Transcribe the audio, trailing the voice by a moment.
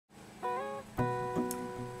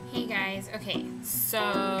guys. Okay,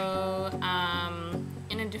 so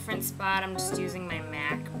in a different spot, I'm just using my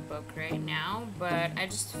MacBook right now, but I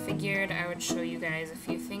just figured I would show you guys a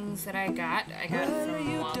few things that I got. I got it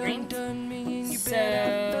from Walgreens.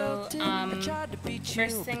 So,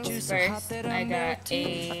 first things first, I got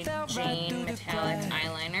a Jane metallic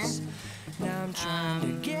eyeliner for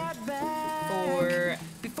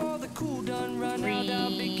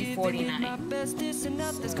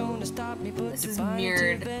 $3.49. This is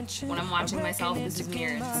mirrored. When I'm watching myself, this is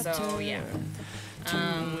mirrored. So yeah.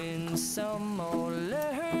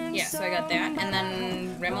 Yeah, so I got that. And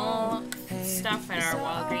then Rimmel stuff at our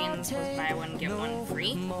Walgreens was buy one, get one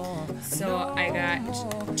free. So I got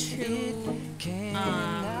two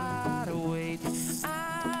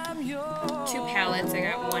palettes. I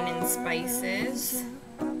got one in spices.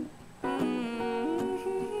 And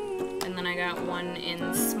then I got one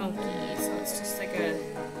in smoky. So it's just like a...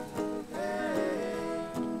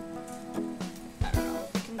 I don't know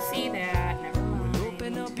if you can see that. Never mind.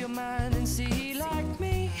 Open up your mind and see like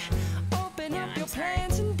me. Open up your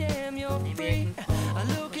plans and damn you're free. I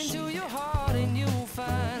look into your heart and you'll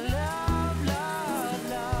find love, love,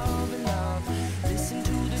 love, and love. Listen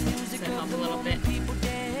to the music of the little bit. People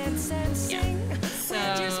dance and sing. So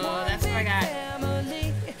that's what I got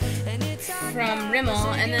from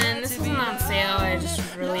Rimmel, and then this isn't on sale. I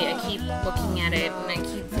keep looking at it and I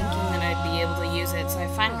keep thinking that I'd be able to use it, so I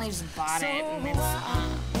finally just bought it, and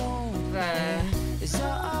it's the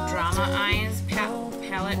Drama Eyes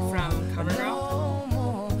palette from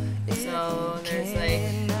CoverGirl. So there's like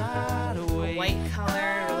a white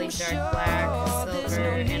color, really dark black, silver,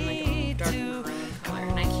 and like a dark maroon color,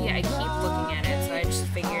 and I keep looking at it, so I just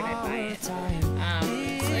figured I'd buy it. So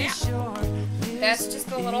yeah. That's just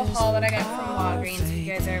the little haul that I got from Walgreens. If you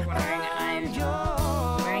guys are wondering, I'm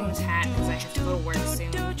wearing this hat because I have to go to work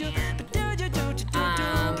soon. And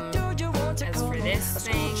as for this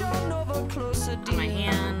thing on my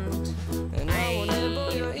hand, I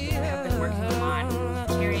have been working a lot,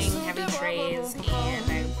 carrying heavy trays,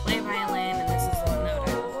 and I play violin, and this is the one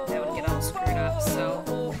that would get all screwed up. So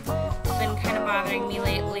it's been kind of bothering me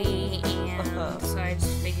lately, and so I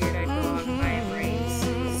just figured I'd go out and buy a brace.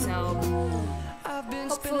 So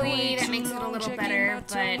hopefully that makes it a little better,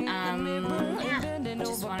 but yeah,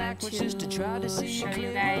 just wanted to show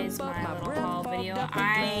you guys my little haul video.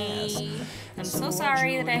 I'm so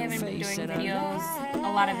sorry that I haven't been doing videos, a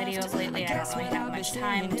lot of videos lately. I don't really have much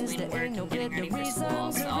time between work and getting ready for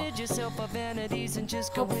school, so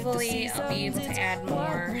hopefully I'll be able to add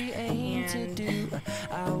more and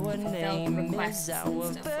fulfill requests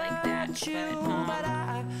and stuff like that, but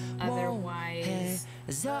otherwise,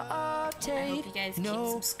 I hope you guys keep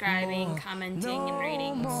subscribing, commenting, and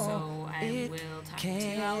rating, so I will talk to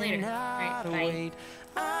you all later. Alright,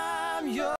 bye.